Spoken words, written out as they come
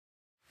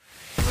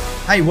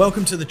Hey,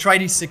 welcome to the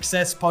Tradie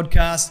Success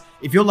Podcast.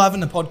 If you're loving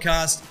the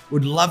podcast,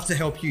 would love to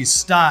help you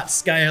start,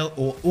 scale,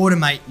 or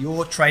automate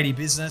your tradie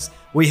business.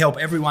 We help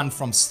everyone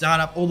from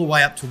startup all the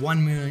way up to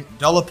 $1 million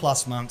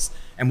plus months,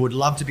 and would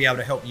love to be able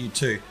to help you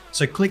too.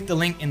 So click the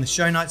link in the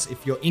show notes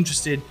if you're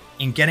interested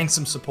in getting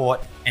some support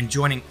and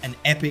joining an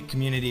epic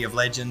community of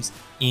legends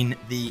in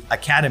the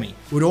Academy.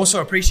 We'd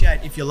also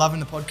appreciate if you're loving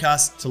the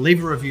podcast to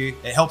leave a review.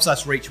 It helps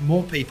us reach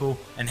more people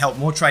and help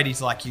more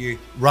tradies like you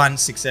run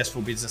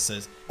successful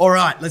businesses. All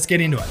right, let's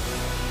get into it.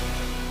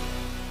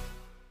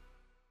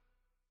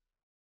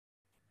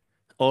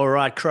 All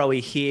right,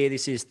 Crowy here.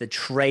 This is the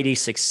Tradie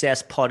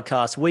Success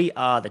Podcast. We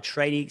are the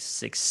Tradie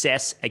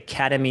Success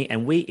Academy,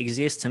 and we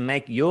exist to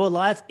make your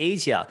life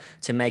easier,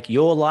 to make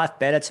your life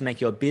better, to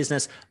make your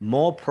business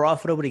more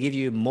profitable, to give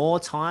you more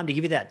time, to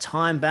give you that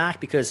time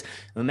back, because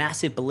we're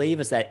massive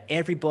believers that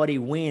everybody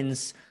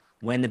wins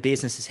when the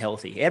business is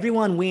healthy.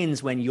 Everyone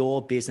wins when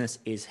your business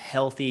is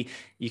healthy.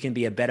 You can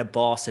be a better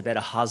boss, a better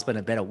husband,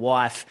 a better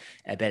wife,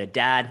 a better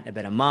dad, a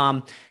better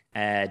mom.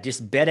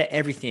 Just better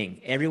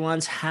everything.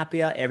 Everyone's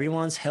happier,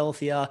 everyone's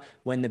healthier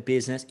when the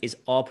business is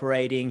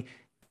operating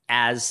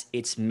as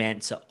it's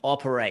meant to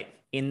operate,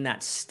 in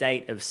that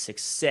state of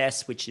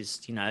success, which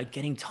is,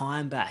 getting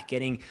time back,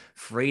 getting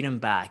freedom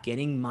back,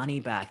 getting money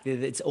back.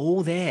 It's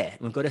all there.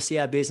 We've got to see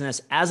our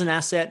business as an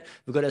asset.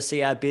 We've got to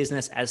see our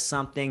business as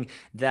something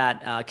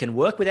that can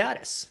work without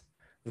us.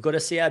 We've got to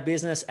see our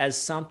business as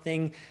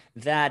something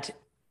that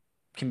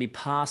can be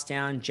passed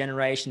down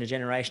generation to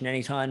generation.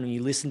 Anytime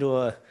you listen to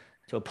a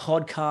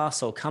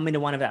podcast or come into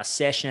one of our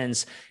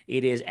sessions,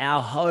 it is our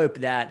hope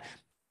that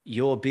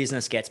your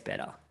business gets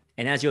better.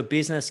 And as your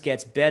business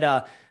gets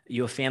better,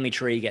 your family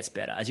tree gets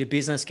better. As your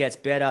business gets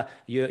better,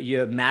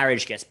 your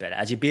marriage gets better.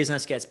 As your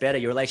business gets better,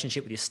 your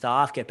relationship with your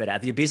staff gets better.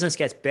 As your business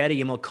gets better,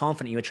 you're more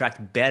confident, you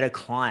attract better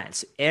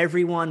clients.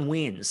 Everyone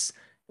wins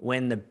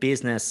when the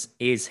business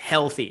is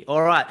healthy.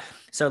 All right.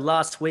 So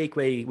last week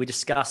we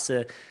discussed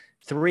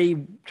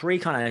three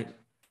kind of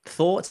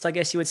thoughts, I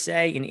guess you would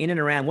say, in and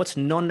around what's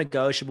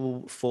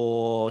non-negotiable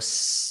for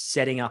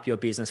setting up your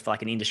business for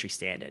like an industry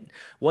standard.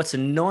 What's a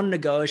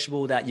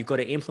non-negotiable that you've got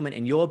to implement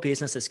in your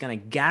business that's going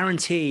to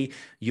guarantee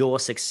your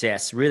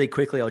success? Really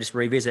quickly, I'll just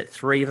revisit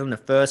three of them. The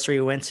first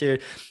three we went to: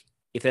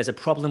 if there's a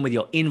problem with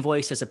your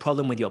invoice, there's a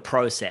problem with your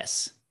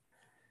process.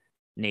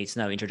 Needs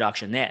no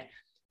introduction there.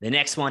 The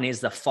next one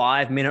is the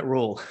 5-minute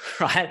rule,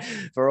 right?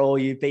 For all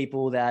you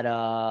people that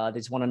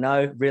just want to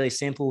know, really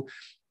simple.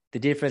 The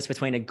difference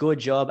between a good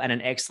job and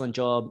an excellent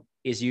job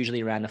is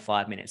usually around the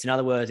 5 minutes. In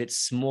other words, it's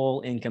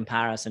small in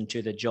comparison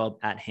to the job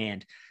at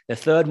hand. The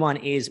third one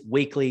is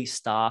weekly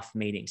staff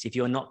meetings. If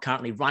you're not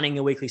currently running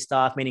a weekly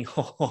staff meeting,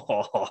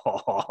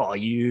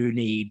 you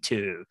need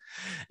to.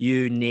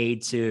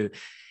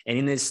 And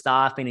in these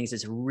staff meetings,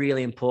 it's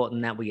really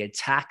important that we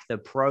attack the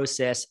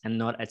process and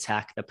not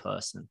attack the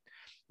person.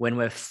 When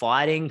we're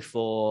fighting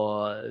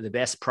for the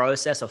best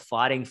process or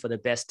fighting for the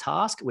best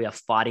task, we are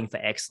fighting for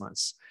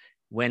excellence.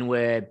 When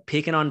we're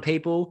picking on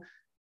people,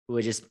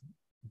 we're just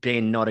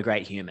being not a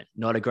great human,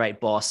 not a great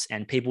boss.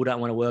 And people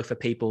don't want to work for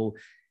people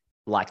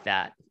like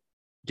that.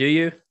 Do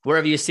you?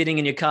 Wherever you're sitting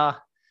in your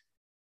car,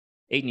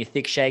 eating your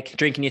thick shake,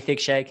 drinking your thick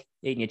shake,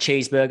 eating your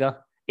cheeseburger,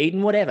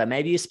 eating whatever.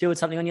 Maybe you spilled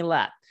something on your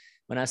lap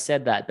when I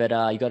said that, but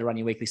you got to run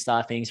your weekly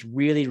staff meetings.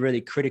 Really,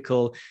 really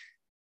critical.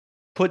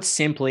 Put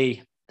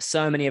simply,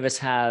 so many of us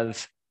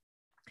have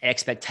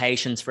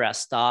expectations for our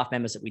staff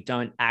members that we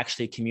don't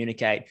actually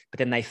communicate, but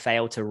then they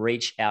fail to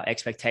reach our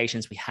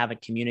expectations. We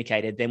haven't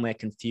communicated. Then we're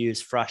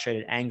confused,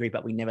 frustrated, angry,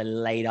 but we never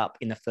laid up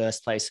in the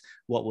first place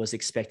what was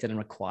expected and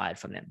required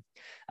from them.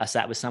 I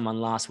sat with someone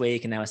last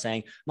week and they were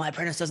saying, my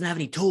apprentice doesn't have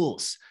any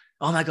tools.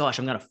 Oh my gosh,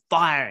 I'm going to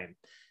fire him.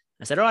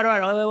 I said, all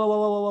right,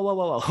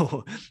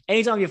 whoa.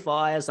 Anytime you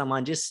fire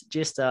someone, just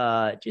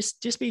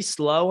be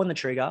slow on the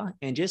trigger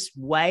and just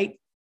wait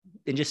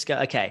and just go,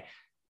 okay,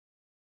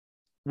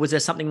 was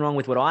there something wrong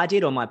with what I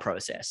did or my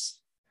process?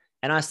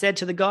 And I said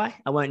to the guy,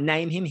 I won't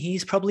name him,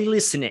 he's probably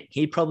listening.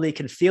 He probably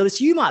can feel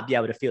this. You might be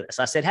able to feel this.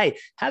 I said, hey,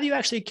 have you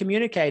actually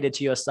communicated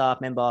to your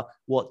staff member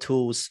what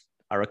tools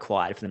are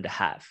required for them to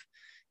have?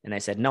 And they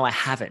said, no, I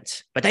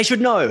haven't. But they should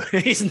know.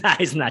 Isn't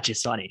that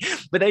just funny?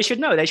 But they should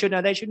know. They should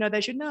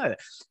know.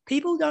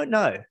 People don't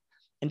know.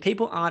 And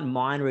people aren't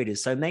mind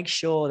readers. So make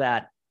sure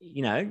that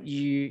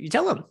you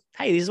tell them,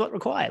 hey, this is what's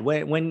required.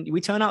 When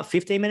we turn up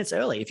 15 minutes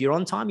early, if you're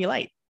on time, you're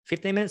late.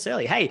 15 minutes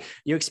early. Hey,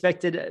 you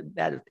expected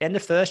at end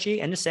of first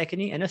year, end of second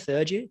year, end of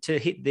third year to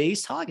hit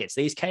these targets,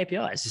 these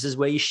KPIs. This is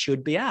where you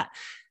should be at.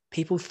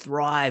 People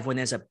thrive when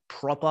there's a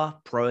proper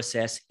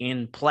process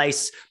in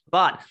place.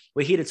 But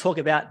we're here to talk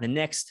about the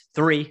next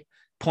 3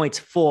 points,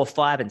 4,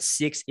 5, and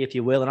 6, if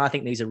you will. And I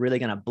think these are really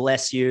going to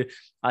bless you.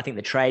 I think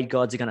the trade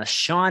gods are going to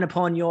shine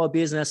upon your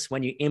business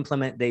when you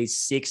implement these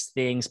 6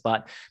 things.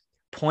 But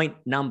point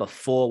number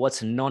 4,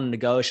 what's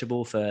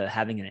non-negotiable for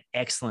having an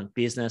excellent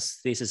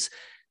business? This is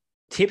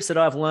tips that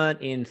I've learned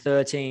in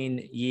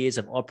 13 years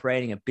of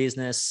operating a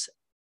business.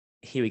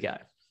 Here we go.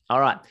 All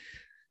right.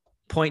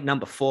 Point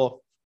number 4,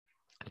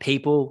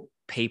 people.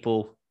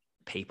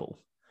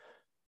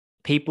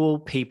 People,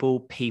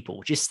 people,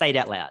 people. Just say it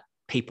out loud.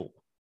 People.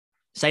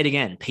 Say it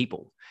again.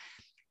 People.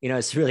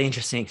 It's really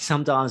interesting.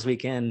 Sometimes we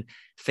can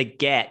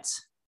forget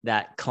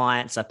that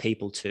clients are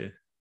people too.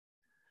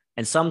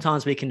 And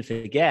sometimes we can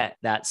forget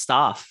that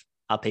staff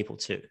are people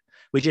too.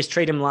 We just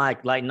treat them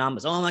like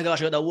numbers. Oh my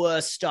gosh, I got the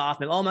worst staff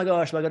member. Oh my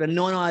gosh, I got a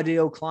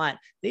non-ideal client.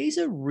 These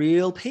are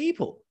real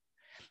people.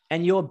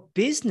 And your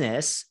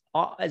business,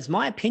 it's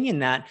my opinion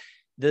that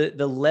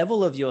the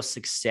level of your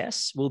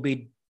success will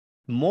be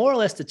more or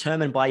less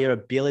determined by your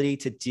ability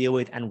to deal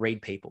with and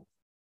read people.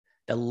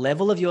 The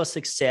level of your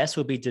success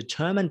will be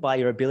determined by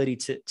your ability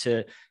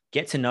to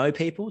get to know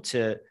people,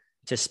 to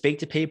speak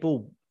to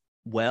people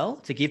well,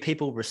 to give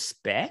people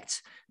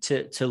respect,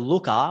 to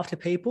look after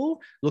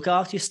people, look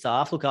after your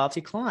staff, look after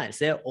your clients.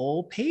 They're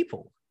all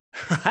people,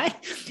 right?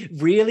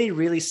 Really,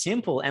 really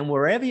simple. And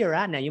wherever you're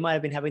at now, you might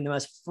have been having the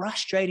most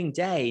frustrating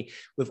day.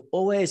 We've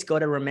always got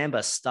to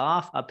remember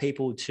staff are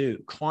people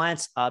too.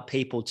 Clients are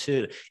people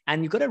too.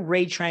 And you've got to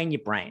retrain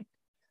your brain.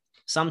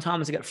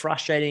 Sometimes I get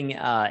frustrating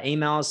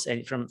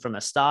emails from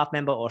a staff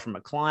member or from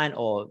a client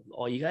or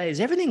you guys, is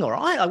everything all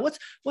right? Like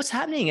what's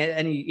happening?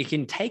 And you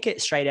can take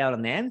it straight out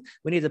on them.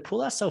 We need to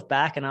pull ourselves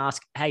back and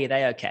ask, hey, are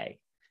they okay?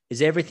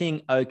 Is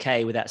everything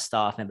okay with that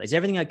staff member? Is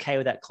everything okay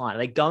with that client? Are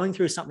they going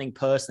through something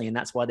personally and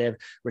that's why they've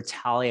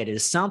retaliated?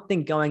 Is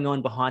something going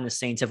on behind the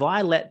scenes? Have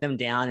I let them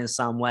down in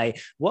some way?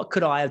 What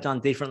could I have done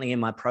differently in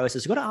my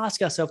process? We've got to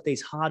ask ourselves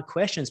these hard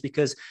questions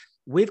because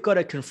we've got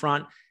to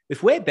confront.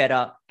 If we're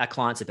better, our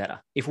clients are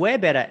better. If we're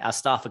better, our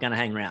staff are going to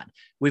hang around.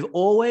 We've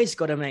always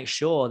got to make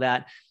sure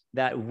that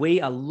we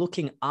are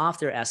looking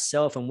after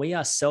ourselves and we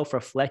are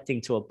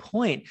self-reflecting to a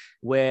point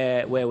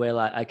where we're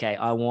like, okay,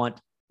 I want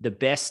the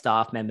best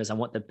staff members. I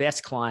want the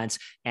best clients,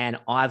 and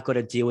I've got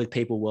to deal with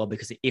people well,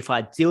 because if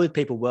I deal with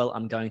people well,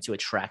 I'm going to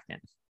attract them.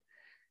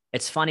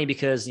 It's funny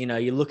because,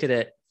 you look at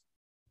it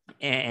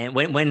and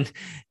when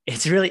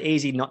it's really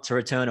easy not to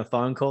return a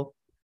phone call,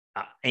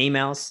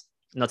 emails,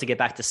 not to get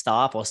back to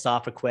staff or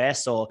staff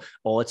requests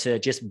or to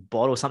just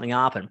bottle something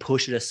up and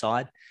push it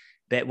aside.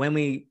 But when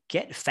we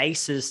get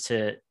faces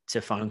to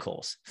phone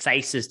calls,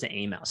 faces to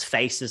emails,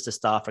 faces to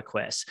staff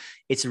requests,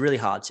 it's really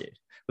hard to.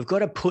 We've got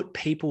to put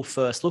people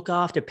first, look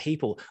after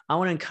people. I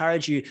want to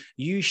encourage you,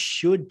 you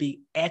should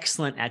be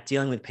excellent at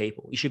dealing with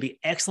people. You should be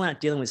excellent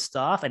at dealing with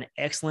staff and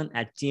excellent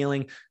at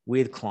dealing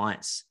with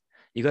clients.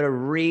 You got to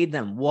read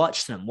them,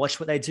 watch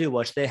what they do,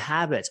 watch their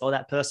habits. Or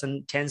that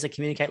person tends to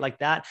communicate like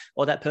that.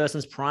 Or that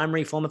person's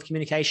primary form of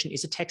communication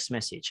is a text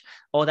message.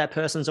 Or that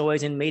person's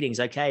always in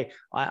meetings. Okay,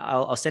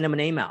 I'll send them an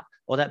email.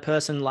 Or that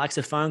person likes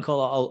a phone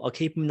call. I'll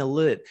keep them in the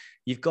loop.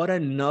 You've got to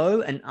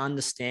know and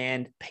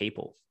understand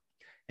people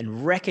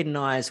and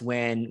recognize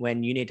when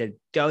you need to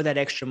go that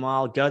extra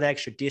mile, go that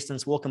extra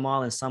distance, walk a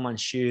mile in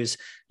someone's shoes.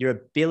 Your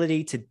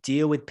ability to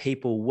deal with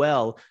people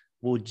well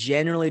will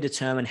generally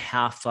determine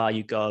how far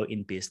you go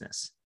in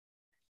business.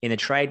 In the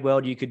trade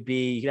world, you could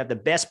have the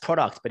best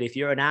product, but if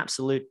you're an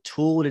absolute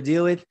tool to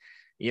deal with,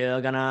 you're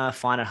going to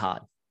find it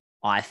hard.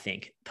 I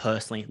think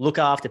personally, look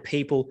after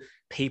people,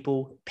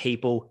 people,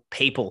 people,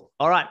 people.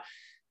 All right.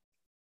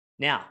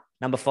 Now,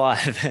 number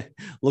 5,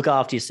 look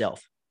after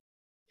yourself.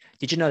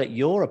 Did you know that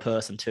you're a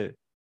person too?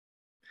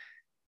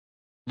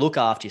 Look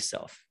after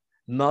yourself.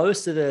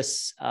 Most of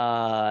us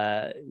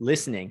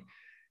listening,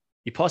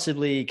 you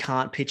possibly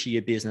can't picture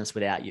your business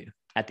without you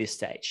at this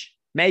stage.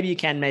 Maybe you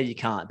can, maybe you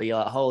can't, but you're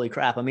like, holy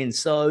crap, I'm in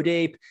so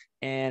deep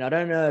and I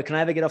don't know, can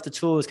I ever get off the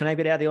tools? Can I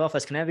get out of the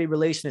office? Can I ever be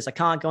released from this? I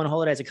can't go on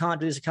holidays. I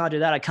can't do this. I can't do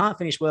that. I can't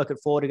finish work at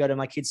 4 to go to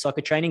my kids'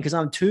 soccer training because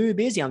I'm too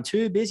busy. I'm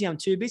too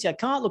busy. I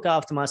can't look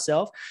after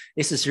myself.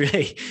 This is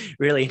really,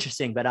 really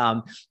interesting.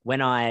 But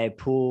when I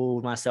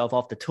pulled myself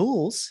off the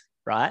tools,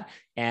 right,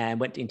 and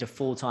went into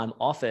full-time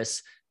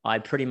office, I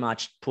pretty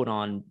much put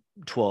on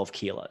 12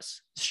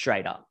 kilos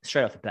straight off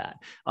the bat.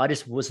 I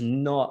just was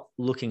not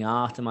looking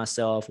after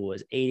myself,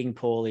 was eating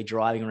poorly,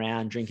 driving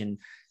around, drinking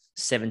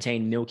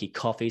 17 milky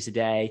coffees a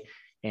day,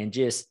 and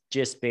just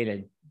being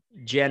a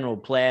general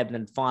pleb. And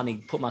then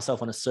finally put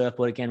myself on a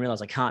surfboard again,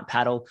 realized I can't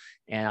paddle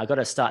and I got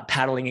to start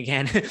paddling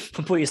again.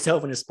 Put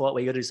yourself in a spot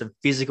where you got to do some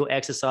physical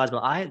exercise.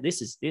 But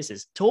this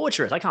is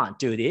torturous. I can't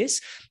do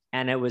this.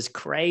 And it was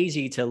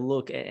crazy to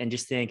look and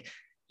just think,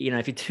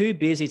 if you're too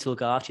busy to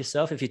look after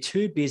yourself, if you're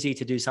too busy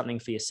to do something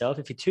for yourself,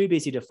 if you're too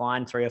busy to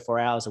find 3 or 4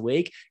 hours a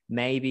week,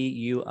 maybe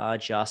you are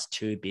just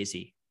too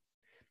busy.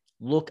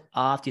 Look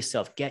after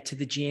yourself. Get to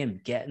the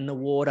gym, get in the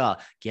water,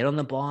 get on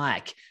the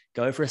bike,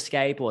 go for a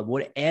skateboard,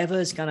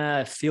 whatever's going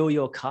to fill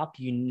your cup,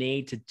 you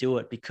need to do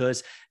it,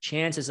 because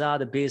chances are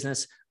the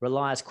business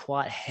relies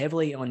quite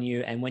heavily on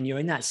you. And when you're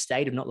in that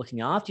state of not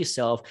looking after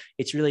yourself,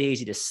 it's really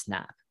easy to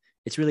snap.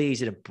 It's really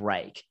easy to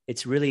break.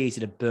 It's really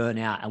easy to burn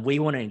out. And we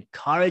want to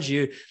encourage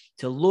you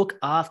to look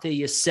after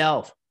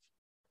yourself.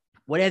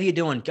 Whatever you're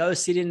doing, go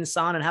sit in the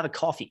sun and have a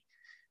coffee.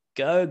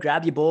 Go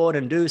grab your board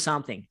and do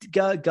something.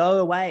 Go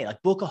away,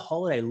 like book a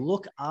holiday.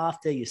 Look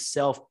after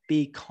yourself.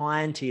 Be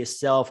kind to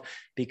yourself,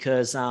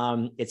 because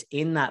it's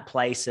in that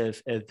place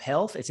of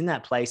health. It's in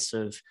that place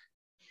of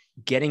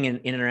getting in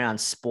and around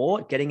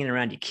sport, getting in and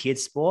around your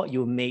kids' sport.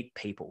 You'll meet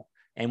people.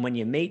 And when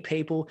you meet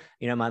people,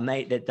 my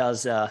mate that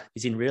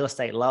is in real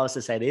estate loves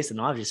to say this,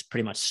 and I've just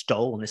pretty much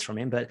stolen this from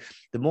him, but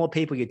the more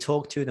people you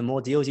talk to, the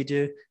more deals you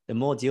do, the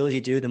more deals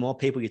you do, the more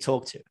people you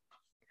talk to.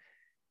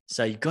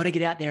 So you've got to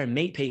get out there and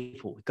meet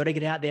people. You've got to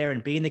get out there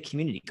and be in the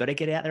community. You've got to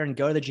get out there and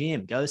go to the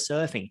gym, go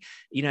surfing.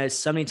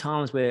 So many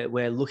times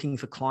we're looking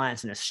for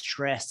clients in a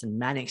stressed and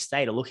manic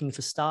state, or looking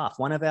for staff.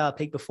 One of our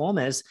peak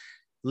performers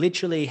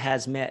literally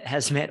has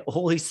met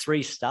all these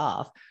 3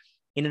 staff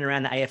in and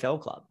around the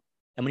AFL club.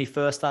 And when he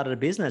first started a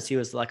business, he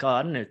was like, "Oh,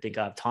 I don't think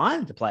I have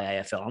time to play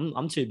AFL.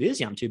 I'm too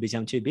busy. I'm too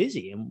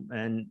busy."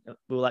 And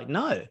we were like,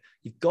 "No,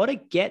 you've got to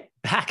get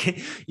back.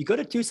 You've got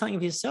to do something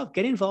for yourself.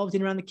 Get involved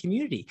in around the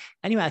community."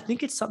 Anyway, I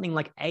think it's something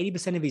like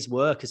 80% of his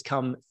work has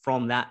come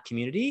from that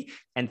community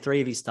and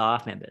 3 of his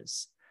staff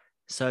members.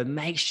 So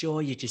make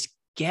sure you just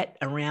get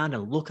around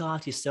and look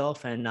after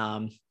yourself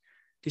and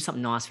do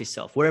something nice for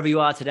yourself. Wherever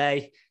you are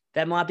today,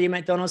 that might be a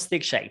McDonald's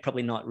thick shake.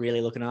 Probably not really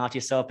looking after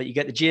yourself, but you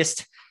get the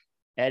gist.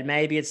 And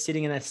maybe it's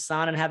sitting in the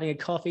sun and having a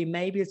coffee.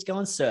 Maybe it's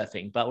going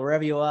surfing. But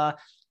wherever you are,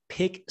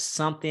 pick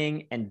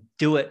something and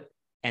do it.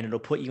 And it'll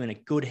put you in a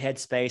good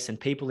headspace. And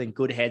people in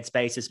good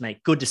headspaces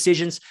make good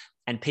decisions.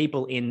 And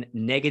people in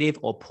negative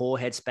or poor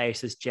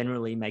headspaces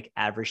generally make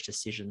average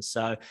decisions.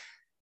 So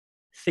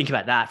think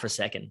about that for a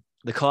second.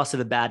 The cost of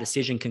a bad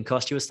decision can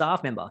cost you a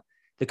staff member.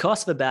 The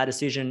cost of a bad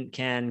decision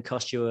can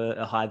cost you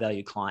a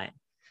high-value client.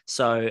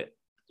 So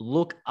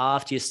look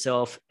after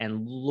yourself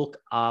and look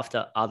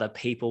after other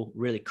people.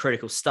 Really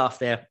critical stuff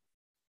there.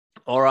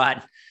 All right.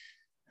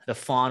 The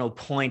final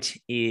point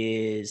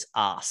is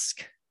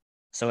ask.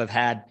 So we've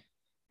had,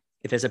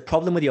 if there's a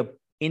problem with your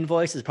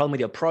invoice, there's a problem with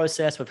your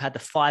process. We've had the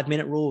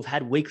 5-minute rule. We've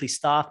had weekly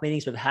staff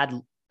meetings. We've had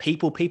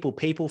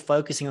people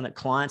focusing on the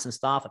clients and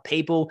staff are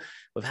people.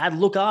 We've had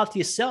look after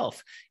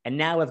yourself. And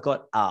now we've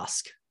got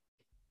ask.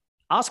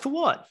 Ask for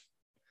what?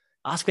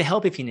 Ask for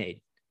help if you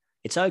need.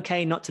 It's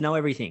okay not to know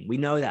everything. We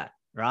know that.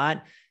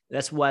 Right?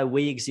 That's why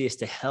we exist,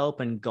 to help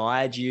and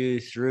guide you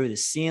through the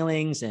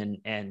ceilings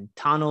and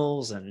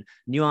tunnels and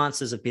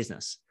nuances of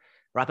business,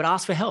 right? But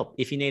ask for help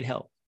if you need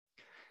help.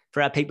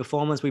 For our peak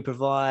performers, we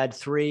provide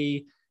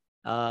 3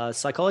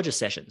 psychologist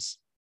sessions,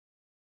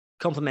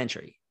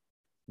 complimentary.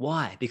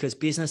 Why? Because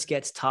business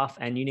gets tough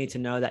and you need to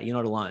know that you're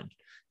not alone.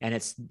 And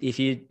it's if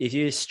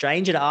you're a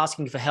stranger to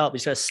asking for help, you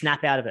just got to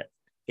snap out of it.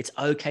 It's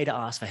okay to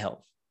ask for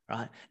help,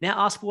 right?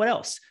 Now ask for what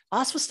else?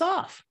 Ask for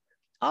staff.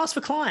 Ask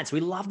for clients. We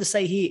love to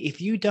say here, if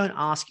you don't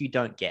ask, you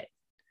don't get,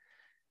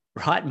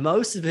 right?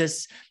 Most of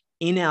us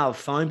in our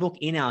phone book,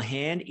 in our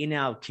hand, in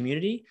our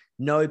community,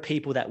 know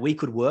people that we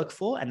could work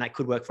for and that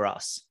could work for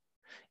us.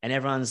 And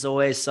everyone's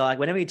always like,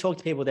 whenever you talk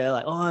to people, they're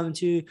like, "Oh,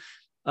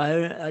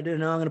 I don't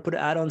know. I'm going to put an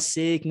ad on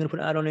Seek. I'm going to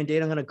put an ad on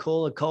Indeed. I'm going to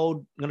cold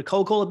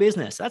call a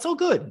business." That's all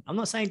good. I'm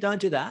not saying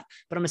don't do that,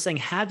 but I'm saying,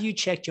 have you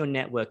checked your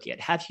network yet?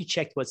 Have you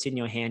checked what's in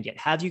your hand yet?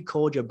 Have you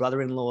called your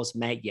brother-in-law's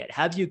mate yet?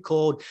 Have you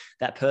called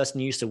that person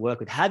you used to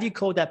work with? Have you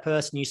called that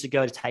person you used to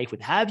go to TAFE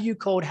with? Have you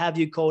called? Have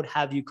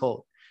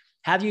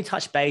you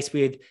touched base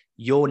with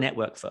your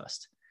network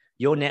first?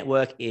 Your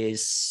network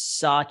is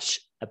such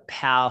a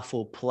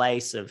powerful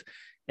place of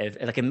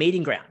like a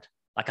meeting ground,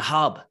 like a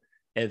hub.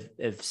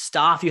 Of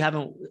staff you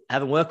haven't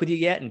worked with you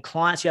yet and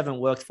clients you haven't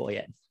worked for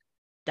yet.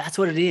 That's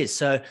what it is.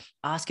 So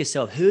ask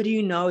yourself, who do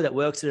you know that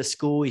works at a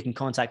school you can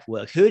contact for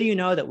work? Who do you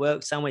know that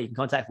works somewhere you can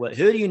contact for work?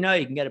 Who do you know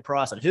you can get a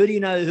price on? Who do you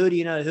know?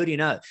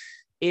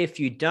 If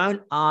you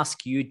don't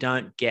ask, you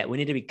don't get. We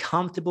need to be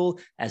comfortable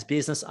as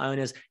business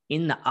owners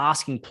in the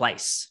asking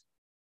place.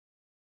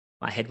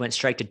 My head went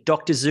straight to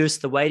Dr. Zeus,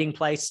 the waiting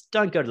place.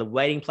 Don't go to the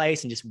waiting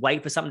place and just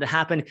wait for something to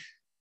happen.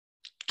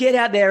 Get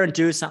out there and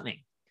do something.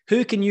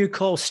 Who can you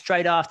call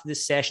straight after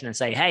this session and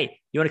say, "Hey,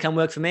 you want to come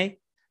work for me?"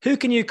 Who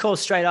can you call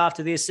straight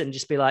after this and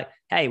just be like,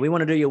 "Hey, we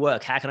want to do your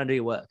work. How can I do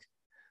your work?"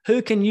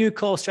 Who can you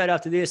call straight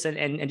after this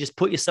and just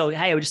put yourself,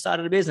 "Hey, I just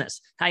started a business.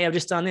 Hey, I've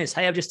just done this.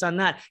 Hey, I've just done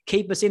that."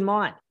 Keep us in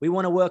mind. We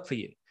want to work for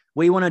you.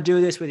 We want to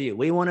do this with you.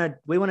 We want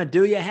to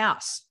do your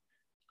house.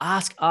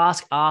 Ask.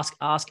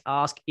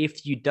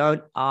 If you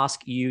don't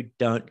ask, you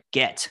don't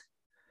get.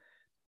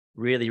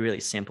 Really, really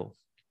simple.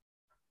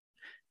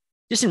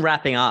 Just in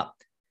wrapping up,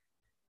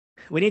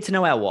 we need to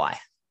know our why.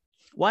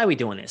 Why are we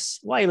doing this?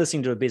 Why are you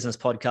listening to a business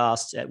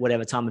podcast at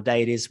whatever time of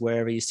day it is,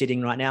 wherever you're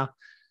sitting right now?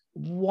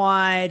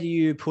 Why do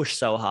you push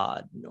so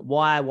hard?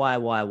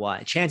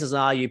 Why? Chances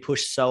are you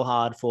push so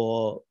hard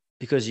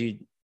because you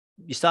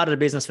started a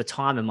business for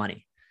time and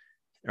money,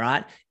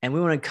 right? And we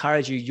want to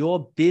encourage you.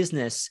 Your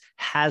business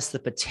has the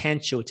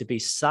potential to be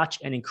such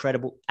an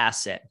incredible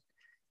asset.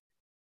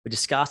 We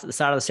discussed at the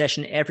start of the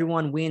session,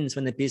 everyone wins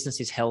when the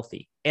business is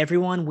healthy.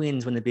 Everyone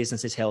wins when the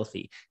business is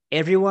healthy.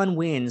 Everyone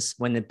wins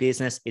when the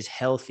business is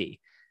healthy.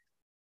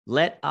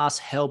 Let us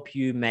help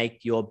you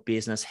make your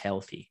business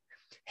healthy.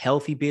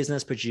 Healthy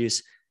business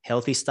produce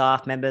healthy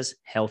staff members,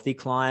 healthy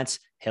clients,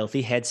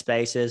 healthy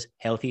headspaces,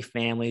 healthy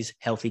families,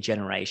 healthy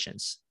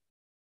generations.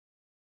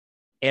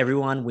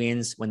 Everyone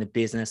wins when the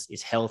business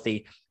is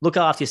healthy. Look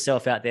after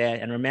yourself out there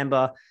and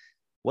remember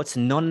what's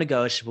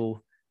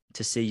non-negotiable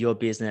to see your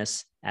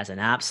business as an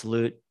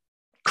absolute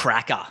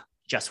cracker.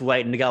 just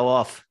waiting to go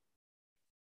off.